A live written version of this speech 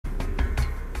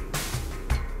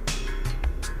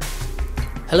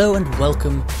Hello and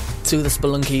welcome to the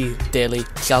Spelunky Daily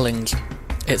Challenge.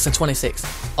 It's the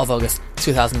 26th of August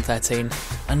 2013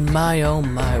 and my oh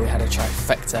my, we had a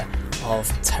trifecta of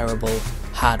terrible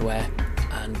hardware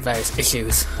and various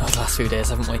issues over the last few days,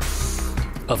 haven't we?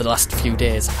 Over the last few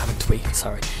days, haven't we?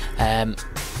 Sorry.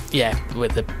 Yeah,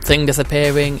 with the thing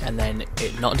disappearing and then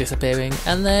it not disappearing,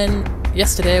 and then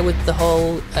yesterday with the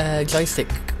whole joystick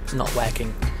not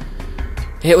working.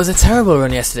 It was a terrible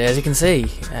run yesterday, as you can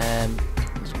see.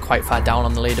 Quite far down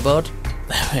on the leaderboard.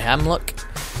 There I am, look.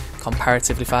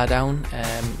 Comparatively far down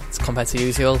compared to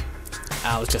usual.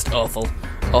 I was just awful.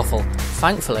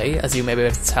 Thankfully, as you may be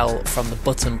able to tell from the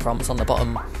button prompts on the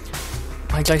bottom,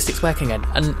 my joystick's working again.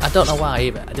 And I don't know why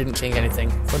either. I didn't change anything.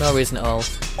 For no reason at all,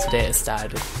 today it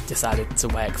decided to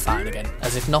work fine again.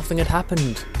 As if nothing had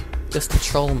happened. Just to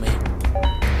troll me.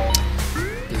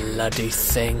 Bloody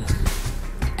thing.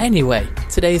 Anyway,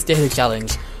 today's daily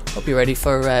challenge. Hope you're ready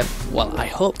for, well, I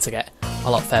hope to get a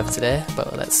lot further today,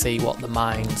 but let's see what the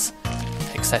mines,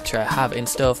 etc. have in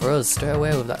store for us. Straight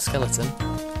away with that skeleton.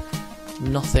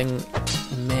 Nothing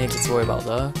major to worry about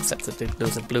though, except that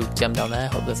there's a blue gem down there.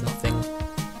 Hope there's nothing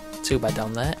too bad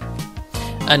down there.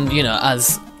 And, you know,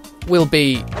 as would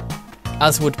be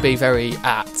very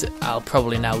apt, I'll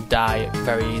probably now die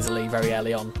very easily, very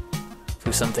early on,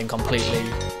 through something completely...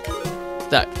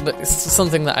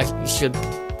 something that I should...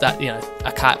 that, you know,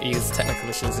 I can't use technical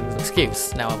issues as an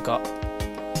excuse. Now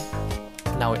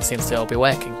it seems to all be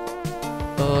working.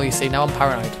 Oh, you see, now I'm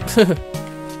paranoid.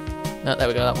 No, there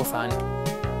we go, that we're fine.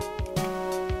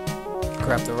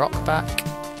 Grab the rock back,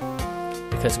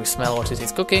 because we smell what it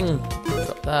is cooking.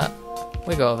 Drop that.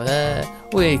 We go over there.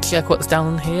 We check what's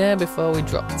down here before we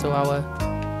drop to our...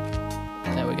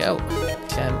 There we go.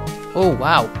 Oh,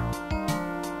 wow.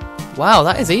 Wow,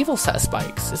 that is an evil set of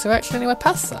spikes. Is there actually anywhere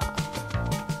past that?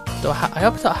 I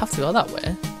hope I don't have to go that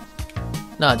way.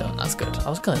 No, I don't. That's good. I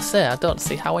was going to say, I don't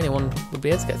see how anyone would be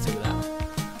able to get through that.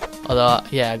 Although,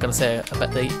 yeah, I'm going to say, I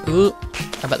bet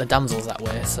the damsel's that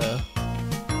way, so...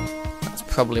 That's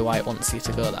probably why it wants you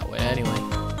to go that way anyway.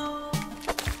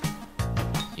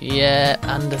 Yeah,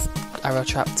 and an arrow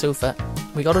trap twofer.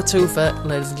 We got a twofer,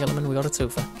 ladies and gentlemen, we got a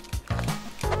twofer.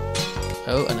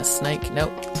 Oh, and a snake. No,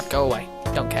 go away.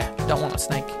 Don't care. Don't want a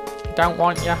snake. Don't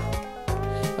want ya.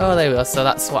 Oh, there we go. So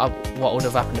that's what would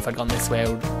have happened if I'd gone this way. I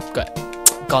would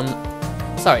gone.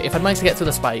 Sorry, if I'd managed to get through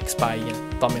the spikes by, you know,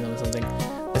 bombing them or something,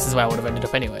 this is where I would have ended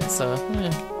up anyway. So, yeah,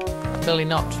 clearly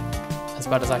not as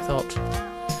bad as I thought.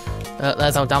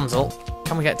 There's our damsel.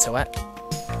 Can we get to it?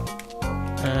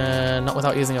 Not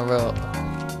without using a rope.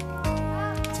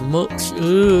 As much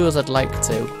as I'd like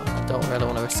to. I don't really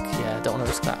want to risk. Yeah, I don't want to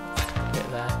risk that bit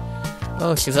there.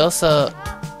 Oh, she's also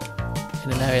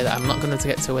in an area that I'm not going to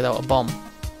get to without a bomb.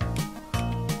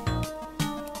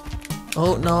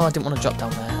 Oh no, I didn't want to drop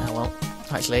down there. Well,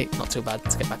 actually, not too bad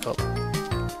to get back up.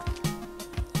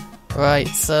 Right,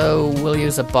 so we'll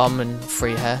use a bomb and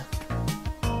free her.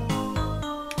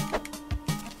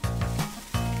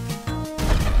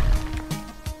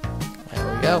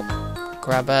 There we go.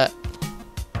 Grab her.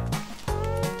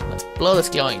 Let's blow this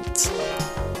joint.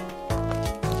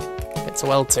 It's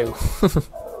well too.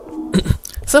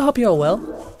 So I hope you're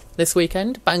well this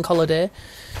weekend, bank holiday,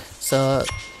 so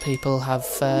people have,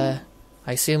 I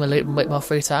assume, a little bit more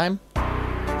free time.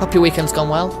 Hope your weekend's gone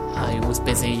well. I was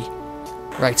busy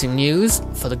writing news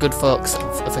for the good folks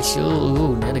official...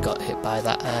 Ooh, nearly got hit by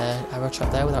that arrow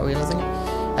trap there without realising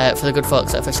it. For the good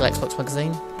folks at Official Xbox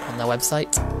Magazine on their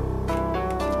website.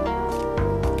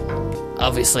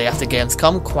 Obviously, after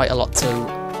Gamescom, quite a lot to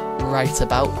write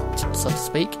about, so to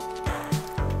speak.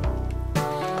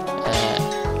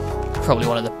 Probably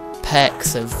one of the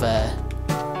perks of at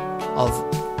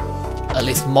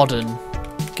least modern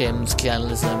games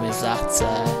journalism is that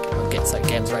gets like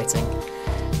games writing.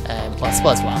 Well, I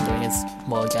suppose what I'm doing is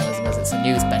more journalism as it's a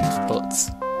news bent, but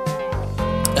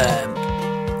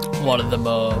one of the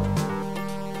more...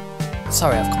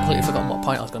 Sorry, I've completely forgotten what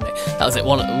point I was going to make. That was it.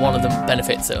 One of the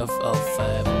benefits of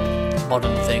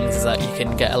modern things is that you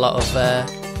can get a lot of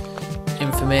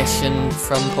information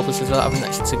from publishers without having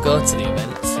actually to go to the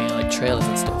events. Trailers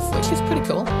and stuff, which is pretty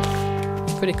cool.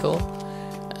 It's pretty cool.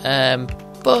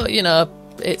 But, you know,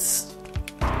 it's...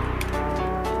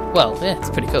 Well, yeah, it's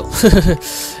pretty cool.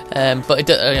 But it,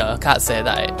 you know, I can't say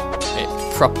that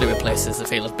it properly replaces the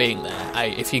feel of being there.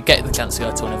 If you get the chance to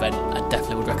go to an event, I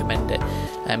definitely would recommend it.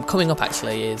 Coming up,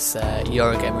 actually, is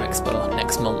Eurogamer Expo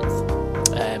next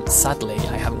month. Sadly,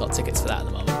 I haven't got tickets for that at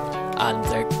the moment. And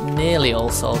they're nearly all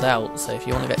sold out, so if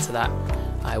you want to get to that,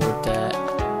 I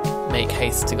would... make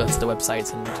haste to go to the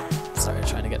website and... Sorry, I'm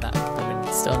trying to get that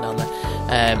stone down there.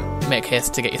 make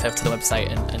haste to get yourself to the website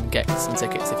and get some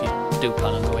tickets if you do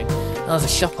plan on going. Oh, there's a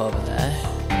shop over there.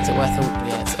 Is it worth a...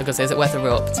 Yeah, I was gonna say, is it worth a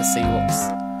rope to see what's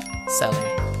selling?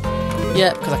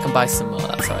 Yeah, because I can buy some more,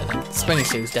 that's alright then. Springy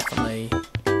shoes, definitely.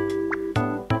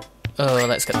 Oh,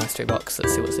 let's get the mystery box,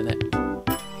 let's see what's in it.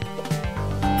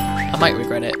 I might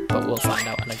regret it, but we'll find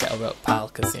out when I get a rope pal,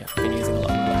 because yeah, I've been using a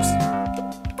lot of ropes.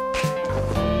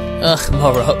 Ugh,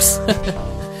 more ropes.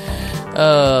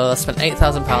 Oh, I spent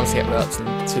 £8,000 to get ropes and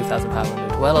 £2,000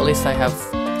 renewed. Well, at least I have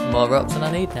more ropes than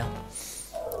I need now.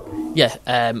 Yeah,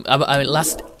 I mean,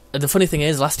 the funny thing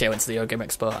is, last year I went to the Eurogame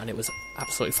Expo and it was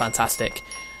absolutely fantastic.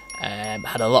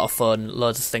 Had a lot of fun,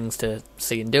 loads of things to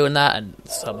see and do and that, and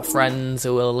some of my friends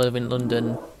who will live in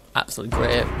London, absolutely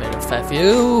great, made a fair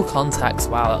few contacts.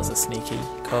 Wow, that was a sneaky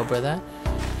cobra there.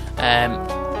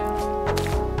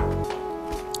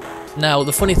 Now,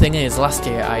 the funny thing is, last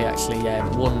year I actually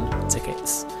won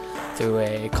tickets through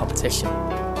a competition,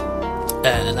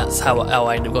 and that's how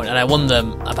I ended up going. And I won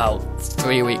them about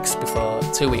 2 weeks before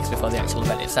the actual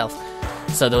event itself.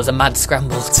 So there was a mad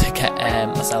scramble to get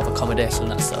myself accommodation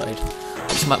and that sorted.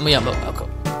 Which I've got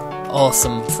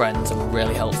awesome friends who were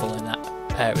really helpful in that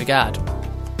regard.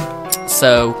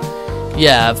 So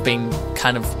yeah, I've been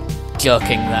kind of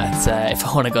joking that if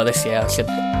I want to go this year, I should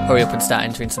hurry up and start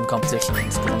entering some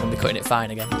competitions because I'm going to be cutting it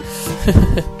fine again.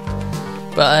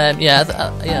 But yeah,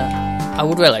 I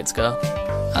would really like to go.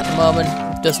 At the moment,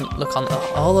 it doesn't look on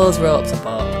all those ropes I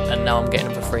bought, and now I'm getting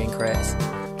them for free in crates.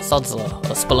 Sod's law,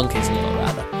 or Spelunky's law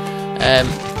rather. And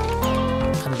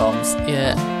bombs.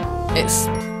 Yeah,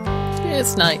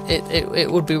 it's nice. It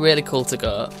would be really cool to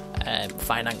go.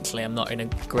 Financially, I'm not in a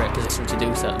great position to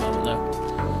do so at the moment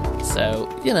though. So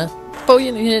you know. But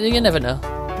you never know.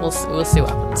 We'll see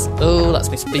what happens. Oh, that's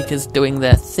my speakers doing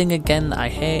their thing again that I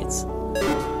hate.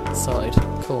 Sorted.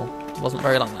 Cool. Wasn't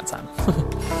very long that time.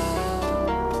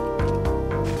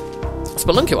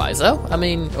 Spelunky-wise though, I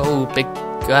mean, oh, big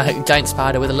giant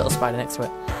spider with a little spider next to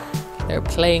it. They're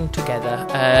playing together.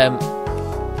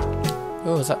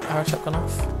 Oh, has that arrow trap gone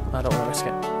off? I don't want to risk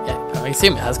it. Yeah, I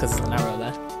assume it has because there's an arrow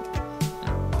there.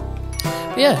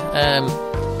 But yeah,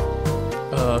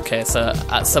 okay, so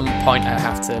at some point I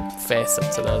have to face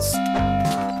up to those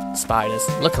spiders.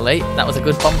 Luckily, that was a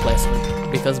good bomb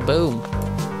placement, because boom.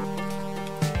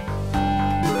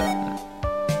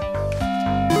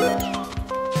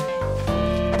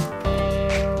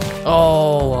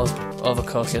 Oh, I was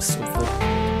overcautious with the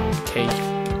key.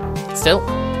 Still,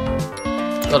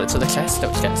 got it to the chest,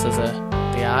 which gets us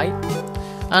the eye.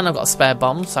 And I've got a spare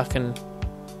bomb, so I can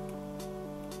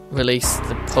release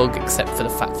the pug, except for the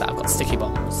fact that I've got sticky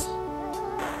bombs.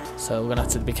 So we're going to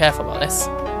have to be careful about this.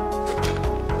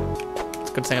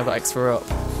 It's a good thing I've got extra rope.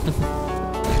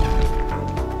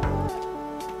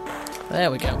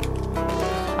 There we go.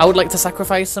 I would like to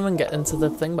sacrifice them and get into the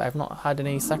thing, but I've not had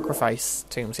any sacrifice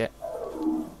tombs yet.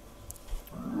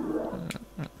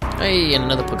 Hey, and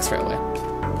another pug straight away.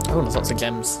 Oh, there's lots of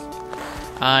gems.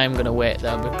 I'm going to wait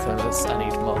though, because I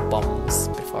need more bombs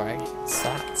before I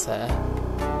start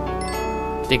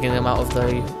digging them out of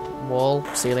the wall,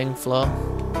 ceiling, floor,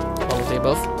 all of the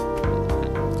above.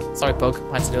 Sorry, pug,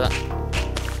 I had to do that.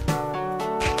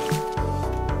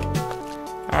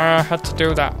 I had to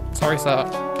do that. Sorry, sir.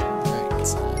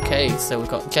 Right, okay, so we've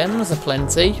got gems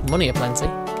aplenty, money aplenty.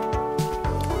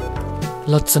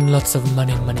 Lots and lots of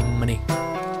money, money, money.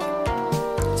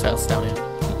 So else down here.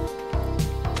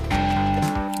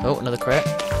 Oh, another crate,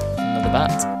 another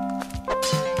bat,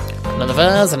 another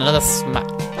vase, and another smack.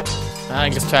 I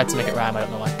just tried to make it rhyme, I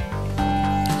don't know why.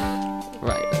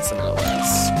 Right, that's another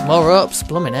vase. More ropes,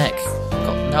 blooming heck.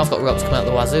 Now I've got ropes coming out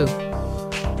the wazoo.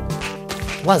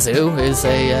 Wazoo is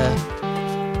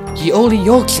the old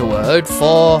Yorkshire word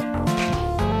for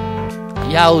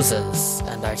yowzers,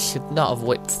 and I should not have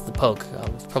whipped the pug.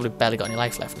 I've probably barely got any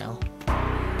life left now,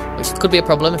 which could be a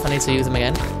problem if I need to use them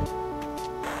again.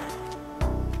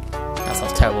 That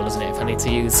sounds terrible, doesn't it? If I need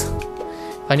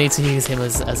to use him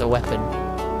as a weapon.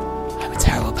 I'm a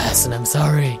terrible person, I'm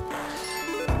sorry.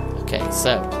 Okay,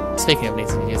 so speaking of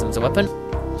needing to use him as a weapon,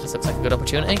 this looks like a good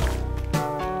opportunity.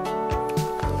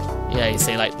 Yeah, you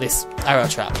see, like this arrow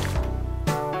trap.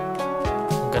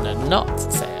 I'm gonna not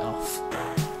set it off.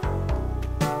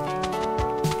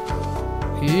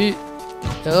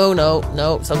 Oh no,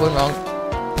 it's all going wrong.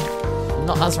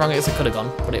 Not as wrong as it could have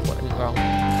gone, but it went wrong.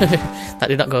 That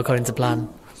did not go according to plan.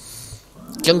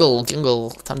 Jungle,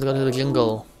 time to go to the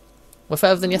jungle. We're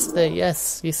further than yesterday,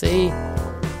 yes, you see.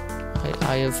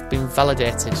 I have been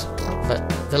validated,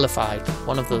 but vilified,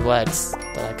 one of the words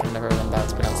that I can never remember how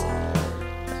to pronounce.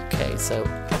 Okay, so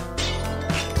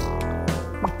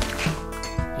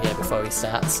yeah, before he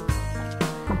starts,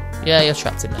 Yeah, you're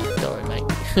trapped in there. Don't worry, mate.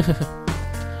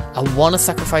 I want to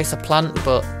sacrifice a plant,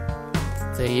 but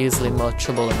they're usually more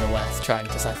trouble than they're worth trying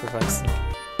to sacrifice them.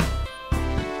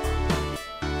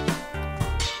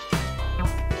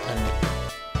 And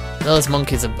those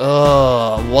monkeys are...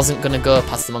 Oh, I wasn't going to go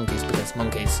past the monkeys because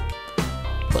monkeys.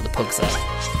 But the pugs there.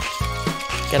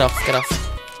 Get off, get off.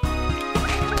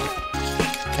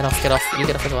 Get off, get off. You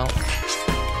get off as well.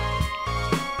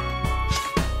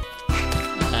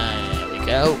 There we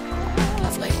go.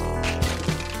 Lovely.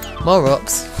 More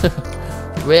ropes.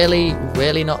 Really,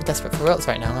 really not desperate for ropes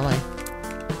right now, am I?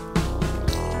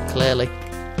 Clearly.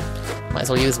 Might as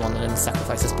well use one and then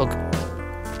sacrifice this pug.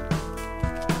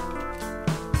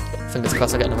 Fingers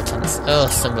crossed I get another chance. Oh,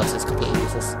 sunglasses, completely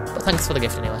useless. But thanks for the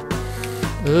gift anyway.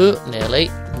 Oh, nearly.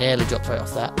 Nearly dropped right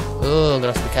off that. Oh, I'm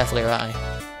going to have to be careful here, aren't I?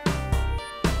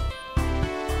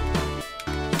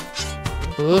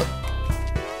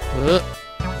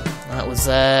 That was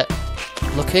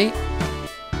lucky.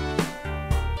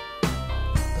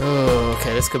 Oh,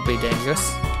 okay, this could be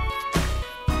dangerous.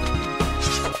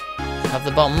 I have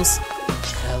the bombs.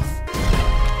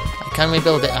 I can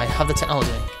rebuild it. I have the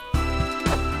technology.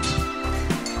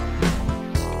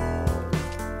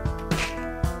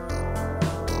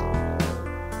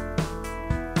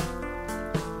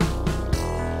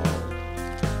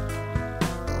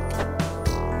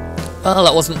 Well,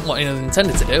 that wasn't what it was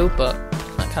intended to do, but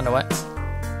that kind of works.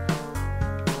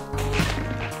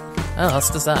 Oh, how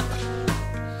else does that?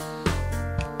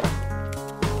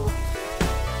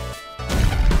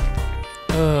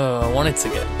 Oh, I wanted to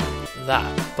get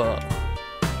that, but...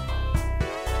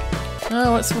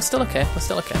 No, we're still okay, we're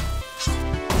still okay.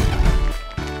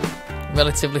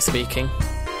 Relatively speaking.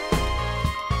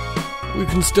 We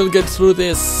can still get through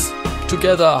this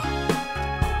together.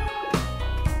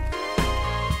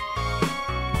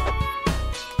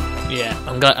 Yeah,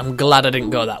 I'm glad I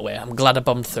didn't go that way. I'm glad I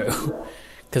bombed through.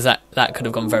 Because that could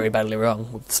have gone very badly wrong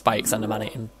with spikes and a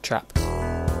man-eating trap.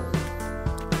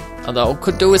 Although I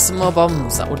could do with some more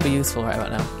bombs. That would be useful right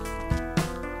about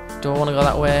now. Do I want to go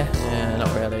that way? Yeah,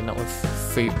 not really. Not with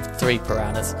three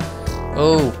piranhas.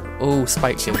 Oh,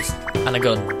 spike shoes. And a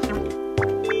gun.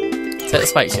 Take the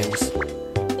spike shoes.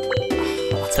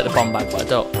 I'll take the bomb bag,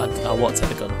 but I won't take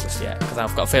the gun just yet. Because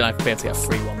I've got a feeling I could be able to get a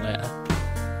free one later.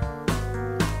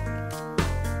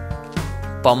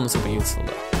 Bombs will be useful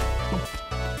though.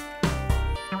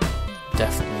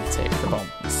 Definitely take the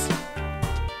bombs.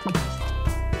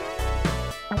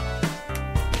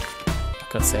 I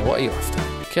could say, what are you after?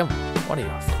 Come on, what are you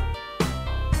after?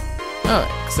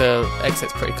 Alright, so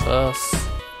exit's pretty close.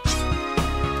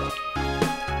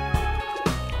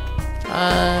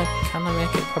 Can I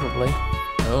make it? Probably.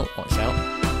 Oh, watch out.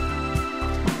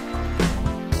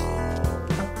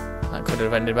 That could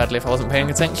have ended badly if I wasn't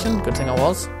paying attention. Good thing I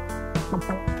was.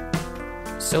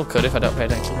 Still could if I don't pay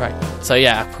attention. Right. So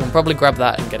yeah, I can probably grab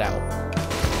that and get out.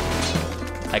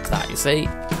 Like that, you see?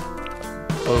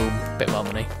 Boom. Bit more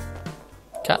money.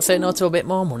 Can't say no to a bit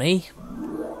more money.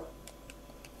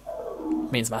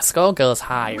 Means my score goes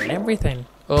higher and everything.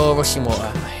 Oh, rushing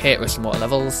water. I hate rushing water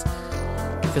levels.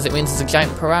 Because it means there's a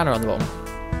giant piranha on the bottom.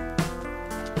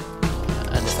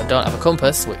 And if I don't have a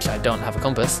compass, which I don't have a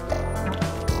compass,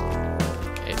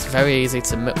 it's very easy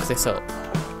to muck this up.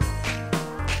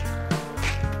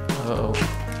 Uh-oh.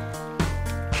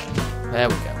 There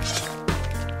we go.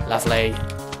 Lovely.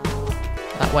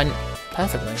 That went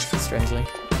perfectly, strangely.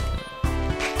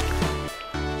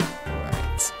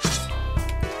 Right.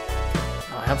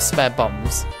 I have spare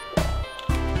bombs.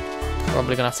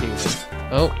 Probably gonna have to use them.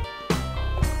 Oh.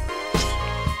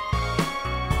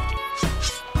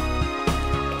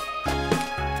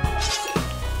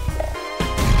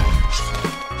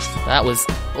 That was...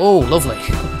 Oh, lovely.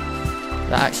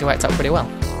 That actually worked out pretty well.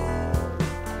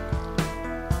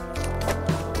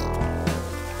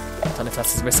 If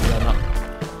that's as risky or not.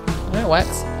 Yeah, it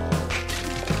works.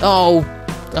 Oh!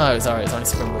 Oh, it's alright, it's only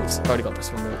spring boots. I've already got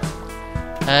spring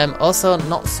boots. Also,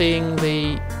 not seeing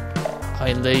the...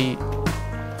 I mean, the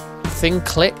thing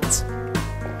clicked.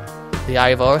 The Eye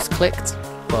of Horus clicked.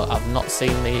 But I've not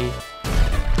seen the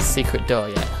secret door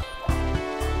yet.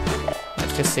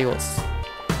 Let's just see what's...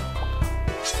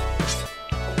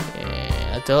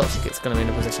 Yeah, I don't think it's going to be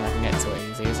in a position I can get to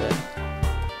it easy, is it?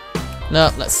 No,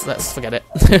 let's forget it.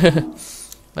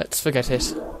 Let's forget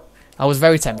it. I was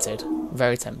very tempted.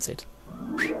 Very tempted.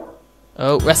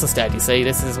 Oh, Restless Dead, you see?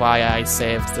 This is why I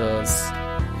saved those.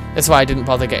 This is why I didn't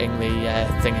bother getting the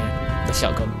thingy, the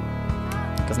shotgun.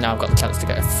 Because now I've got the chance to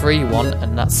get a free one,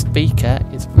 and that speaker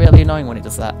is really annoying when it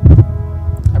does that.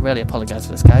 I really apologise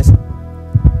for this, guys.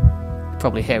 You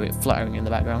probably hear it fluttering in the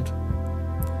background.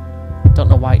 Don't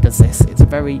know why it does this. It's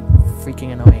very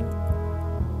freaking annoying.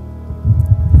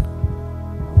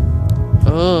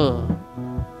 Oh.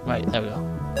 Right, there we go.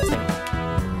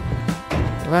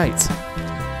 Right.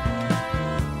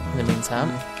 In the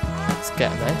meantime, let's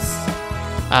get this.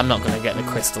 I'm not going to get the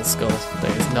crystal skull.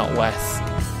 But it's not worth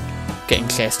getting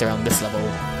chased around this level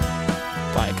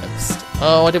by a ghost.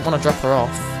 Oh, I didn't want to drop her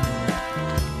off.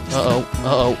 Uh-oh,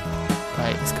 uh-oh.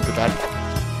 Right, this could be bad.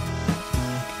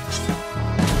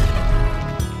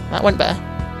 That went better.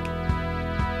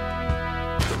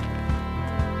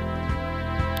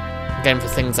 Again, for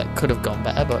things that could have gone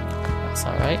better, but that's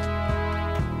alright.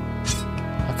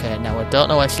 Okay, now I don't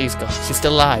know where she's gone. She's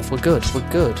still alive. We're good, we're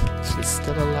good. She's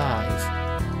still alive.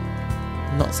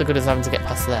 Not so good as having to get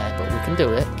past there, but we can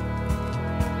do it.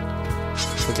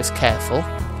 If we're just careful.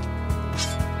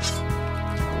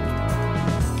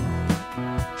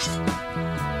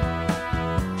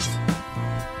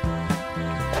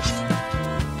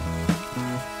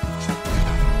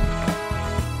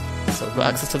 So we've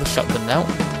got access to the shotgun now.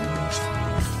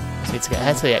 Just need to get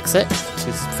her to the exit, which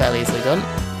is fairly easily done.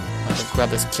 I'm going to grab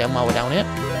this gem while we're down here.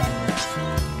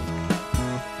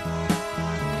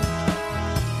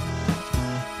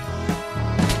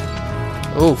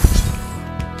 Oof.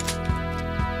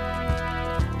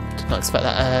 Did not expect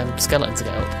that skeleton to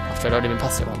get up after I'd already been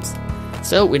past it once.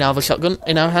 So, we now have a shotgun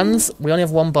in our hands. We only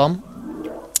have one bomb.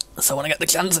 So when I get the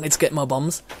chance, I need to get more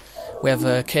bombs. We have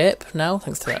a cape now,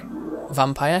 thanks to that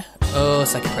vampire. Oh,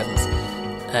 second presence.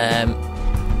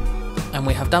 And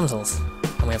we have damsels.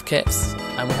 And we have capes.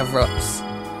 And we have ropes.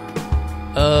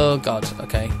 Oh god,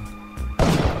 okay.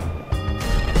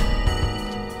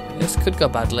 This could go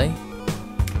badly.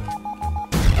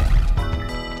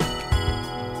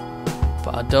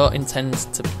 But I don't intend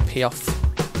to pee off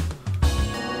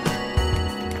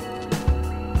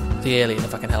the alien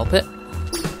if I can help it.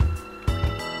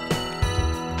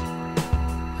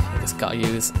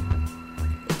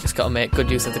 Just gotta make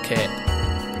good use of the cape.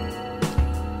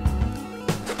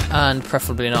 And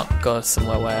preferably not go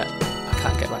somewhere where I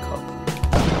can't get back up.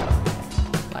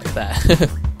 Like there.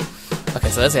 Okay,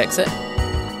 so there's the exit.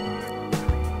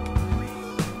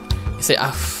 You see,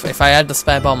 if I had the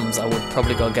spare bombs, I would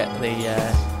probably go get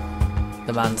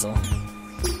the mantle.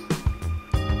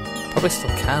 Probably still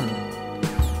can.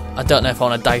 I don't know if I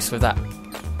want to dice with that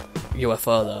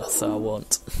UFO though, so I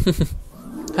won't.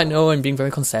 I know I'm being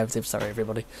very conservative, sorry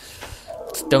everybody.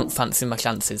 Just don't fancy my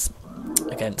chances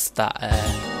against that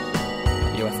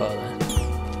UFO there.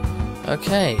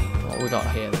 Okay, what have we got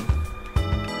here then?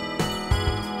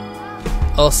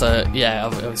 Also, yeah,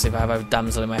 obviously if I have a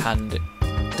damsel in my hand, it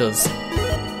does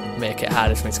make it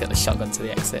harder for me to get the shotgun to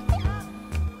the exit.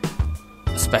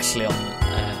 Especially on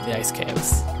the ice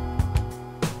caves.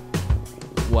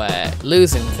 Where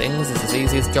losing things is as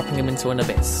easy as dropping them into an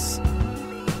abyss.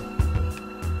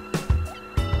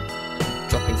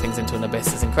 Dropping things into an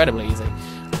abyss is incredibly easy.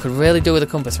 I could really do with a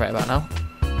compass right about now.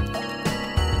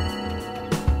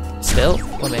 Still,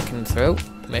 we're making through,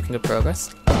 making good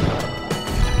progress.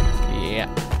 Yeah.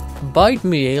 Bite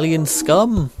me, alien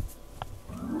scum!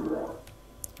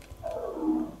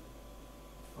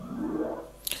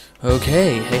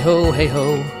 Okay, hey ho,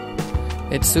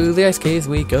 it's through the ice caves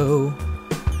we go.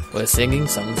 We're singing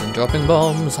songs and dropping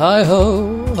bombs. Hi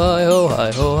ho, hi ho,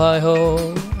 hi ho, hi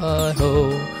ho, hi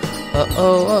ho.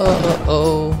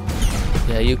 Oh.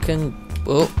 Yeah, you can.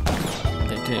 Oh,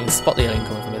 didn't even spot the alien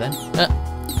coming from me then.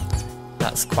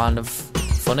 That's kind of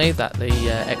funny that the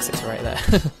exits are right there.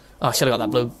 Oh, I should have got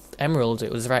that blue emerald.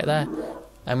 It was right there.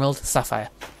 Emerald, sapphire.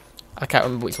 I can't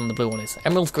remember which one the blue one is.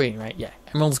 Emerald's green, right? Yeah,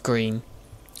 emerald's green.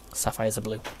 Sapphires are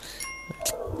blue.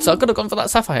 So I could have gone for that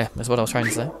sapphire, is what I was trying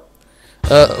to say.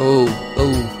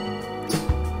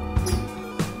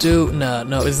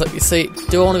 No. It's like, you see,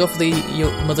 do I want to go for the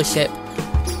mothership?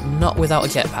 Not without a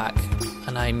jetpack,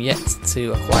 and I'm yet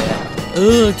to acquire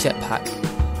a jetpack.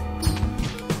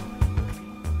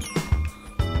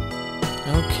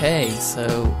 Okay,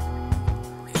 so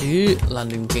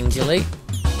landing gingerly,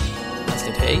 as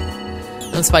did he.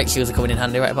 And spike shoes are coming in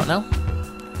handy right about now.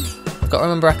 I've got to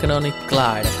remember I can only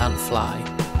glide, I can't fly.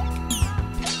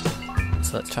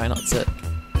 So let's try not to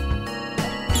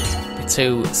be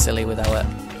too silly with our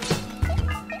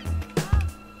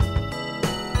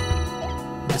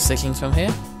decisions from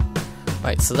here.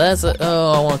 Right, so there's a...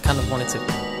 Oh, I kind of wanted to...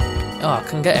 Oh, I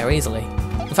can get here easily.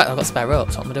 In fact, I've got spare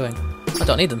ropes, what am I doing? I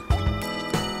don't need them.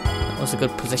 That was a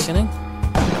good positioning.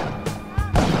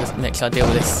 Just make sure I deal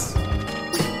with this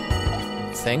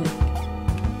thing.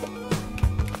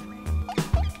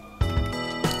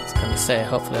 Say,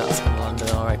 hopefully that's going to land in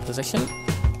the alright position.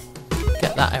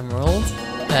 Get that emerald.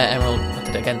 Emerald, I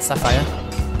did it again, sapphire.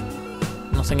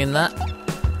 Nothing in that.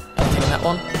 Anything in that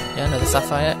one? Yeah, another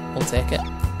sapphire. We'll take it.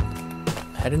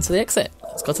 Head into the exit.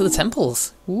 Let's go to the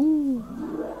temples. Woo!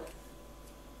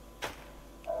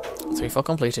 3-4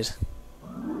 completed.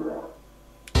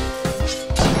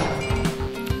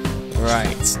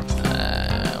 Right.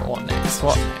 What next?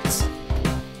 What next?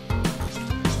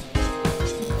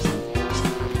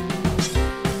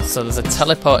 So there's a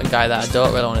teleporting guy that I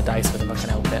don't really want to dice with if I can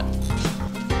help it.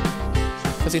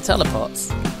 Because he teleports.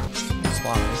 That's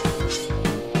why.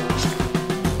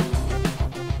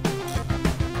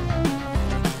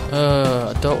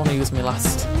 I don't want to use my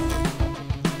last.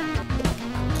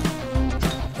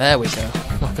 There we go.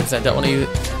 Like I said, don't want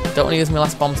to use my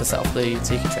last bomb to set off the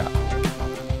tiki-trap.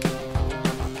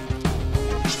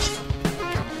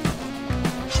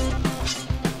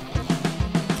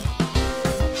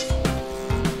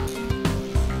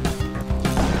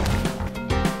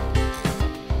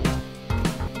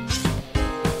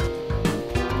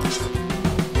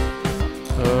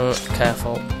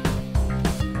 Careful.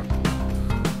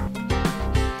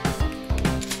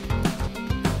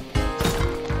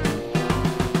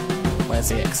 Where's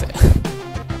the exit?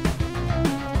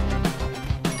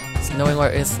 So knowing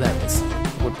where it is, there it is.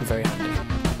 Would be very handy.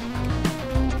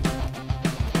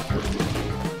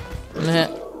 Nah.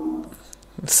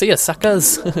 See ya,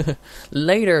 suckers!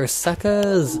 Later,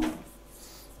 suckers!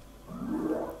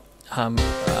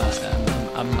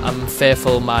 I'm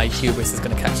fearful my hubris is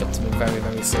going to catch up to me very,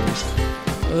 very soon.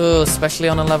 Oh, especially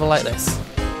on a level like this.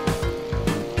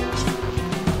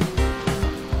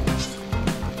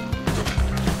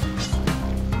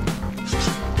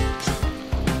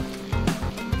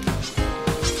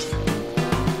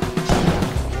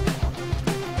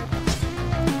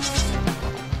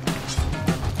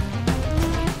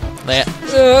 There.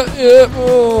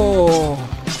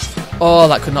 Oh,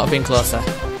 that could not have been closer.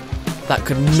 That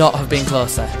could not have been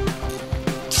closer.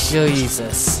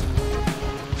 Jesus.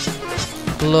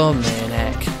 Blooming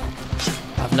heck.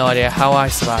 I have no idea how I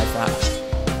survived that.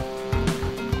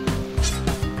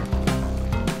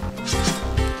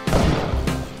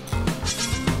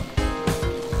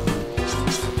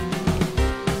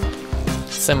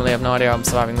 Similarly, I have no idea how I'm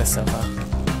surviving this so far.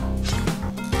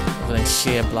 Other than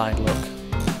sheer blind luck.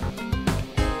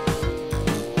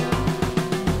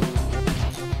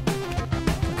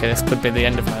 Okay, this could be the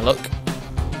end of my luck.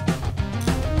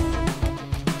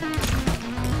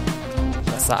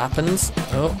 Unless that happens.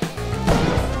 Oh.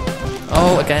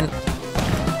 Oh, again.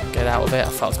 Get out of it. I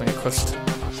thought I was going to get crushed.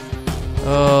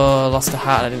 Oh, lost a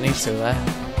heart. I didn't need to there.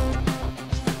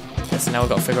 Okay, so now we've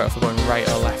got to figure out if we're going right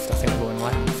or left. I think we're going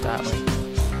left, aren't we?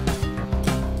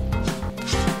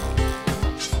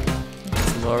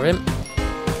 Let's lure him.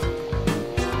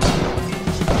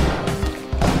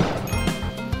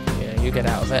 You get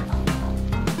out of it.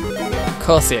 Of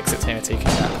course the exit's near a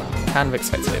tiki-trap. Kind of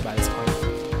expected it by this point.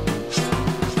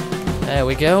 There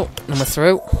we go. And we're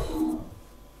through.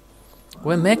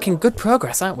 We're making good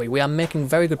progress, aren't we? We are making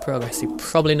very good progress. You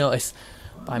probably noticed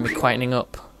by me quietening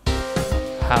up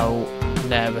how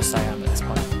nervous I am at this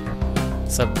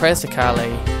point. So praise to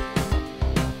Kali.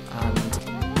 And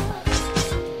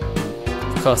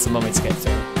of course the mummy to get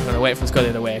through. I'm going to wait for him to go the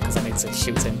other way because I need to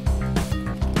shoot him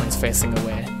when he's facing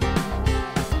away.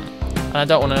 And I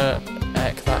don't want to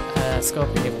heck that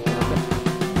scorpion even a bit.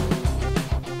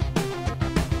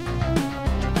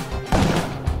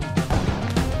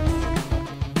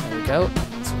 There we go.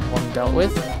 That's one dealt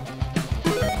with.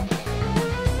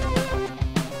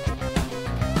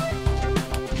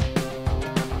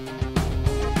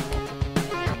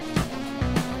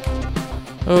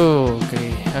 Oh,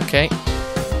 okay.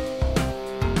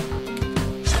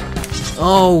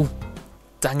 Oh,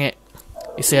 dang it.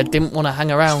 You see, I didn't want to hang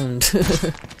around.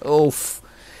 Oof.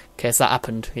 Okay, so that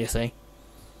happened, you see.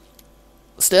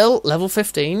 Still, level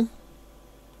 15.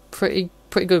 Pretty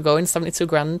good going, 72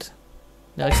 grand.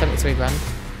 Nearly 73 grand.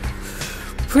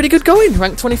 Pretty good going,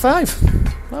 rank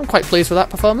 25. I'm quite pleased with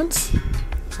that performance.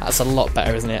 That's a lot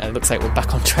better, isn't it? It looks like we're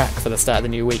back on track for the start of the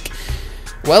new week.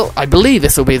 Well, I believe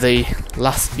this will be the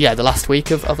last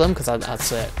week of them, because I'd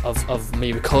say of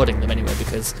me recording them anyway,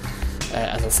 because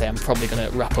as I say, I'm probably going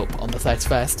to wrap up on the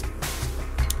 31st.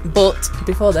 But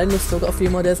before then, we've still got a few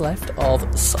more days left of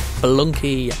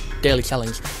Spelunky Daily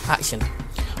Challenge action.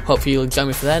 Hopefully you'll join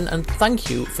me for then, and thank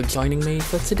you for joining me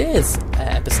for today's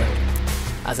episode.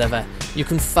 As ever, you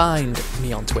can find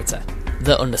me on Twitter,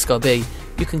 _B.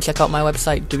 You can check out my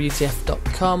website,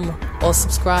 wtf.com, or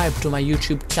subscribe to my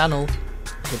YouTube channel.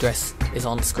 The address is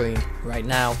on screen right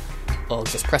now, or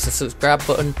just press the subscribe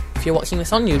button if you're watching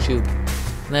this on YouTube.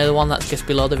 And they're the one that's just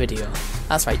below the video.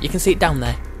 That's right, you can see it down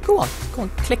there. Go on,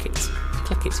 click it.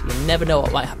 click it. You never know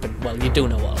what might happen. Well, you do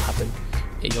know what will happen.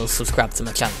 You'll subscribe to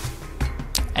my channel.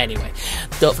 Anyway,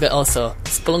 don't forget also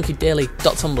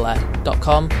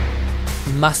spelunkydaily.tumblr.com.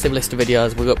 Massive list of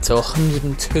videos. We're up to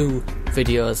 102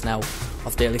 videos now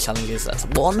of daily challenges. That's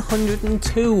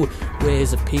 102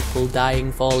 ways of people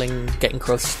dying, falling, getting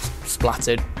crushed,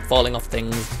 splattered, falling off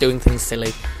things, doing things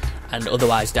silly, and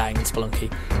otherwise dying in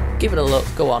Spelunky. Give it a look,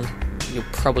 go on. You'll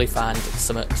probably find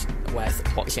something worth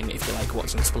watching if you like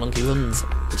watching Spelunky runs,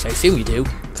 which I assume you do,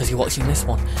 because you're watching this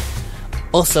one.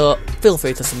 Also, feel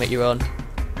free to submit your own.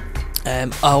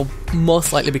 I'll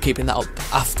most likely be keeping that up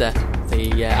after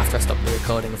I stop the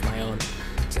recording of my own,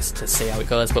 just to see how it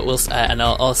goes. But and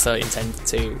I'll also intend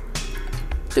to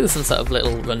do some sort of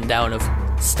little rundown of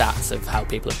stats of how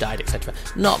people have died, etc.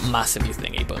 Not massively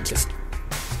thingy, but just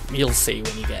you'll see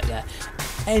when you get there.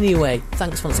 Anyway,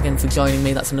 thanks once again for joining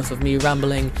me. That's enough of me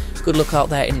rambling. Good luck out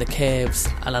there in the caves.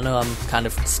 And I know I'm kind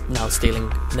of now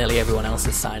stealing nearly everyone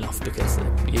else's sign off because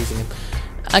they're using them.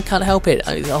 I can't help it.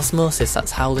 It's osmosis.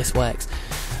 That's how this works.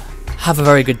 Have a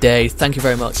very good day. Thank you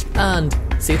very much. And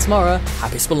see you tomorrow.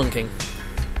 Happy spelunking.